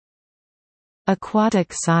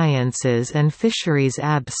Aquatic Sciences and Fisheries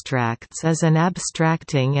Abstracts is an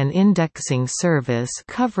abstracting and indexing service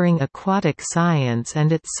covering aquatic science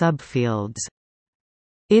and its subfields.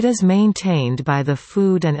 It is maintained by the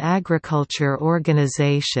Food and Agriculture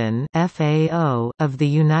Organization (FAO) of the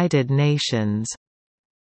United Nations.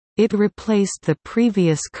 It replaced the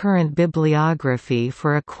previous current bibliography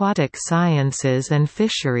for Aquatic Sciences and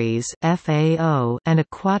Fisheries (FAO) and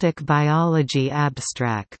Aquatic Biology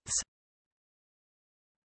Abstracts.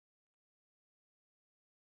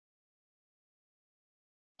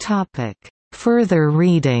 Further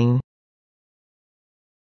reading.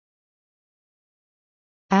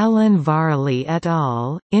 Alan Varley et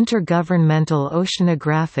al., Intergovernmental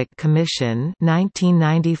Oceanographic Commission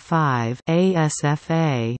 1995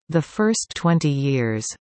 ASFA, The First 20 Years.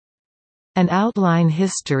 An Outline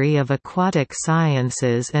History of Aquatic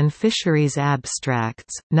Sciences and Fisheries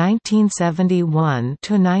Abstracts,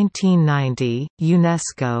 1971–1990,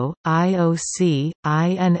 UNESCO, IOC,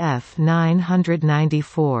 INF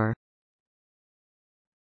 994.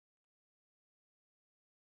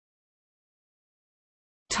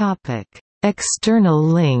 External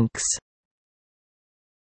links.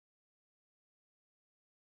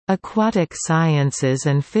 Aquatic Sciences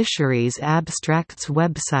and Fisheries Abstracts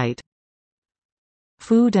website,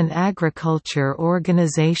 Food and Agriculture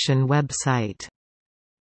Organization website.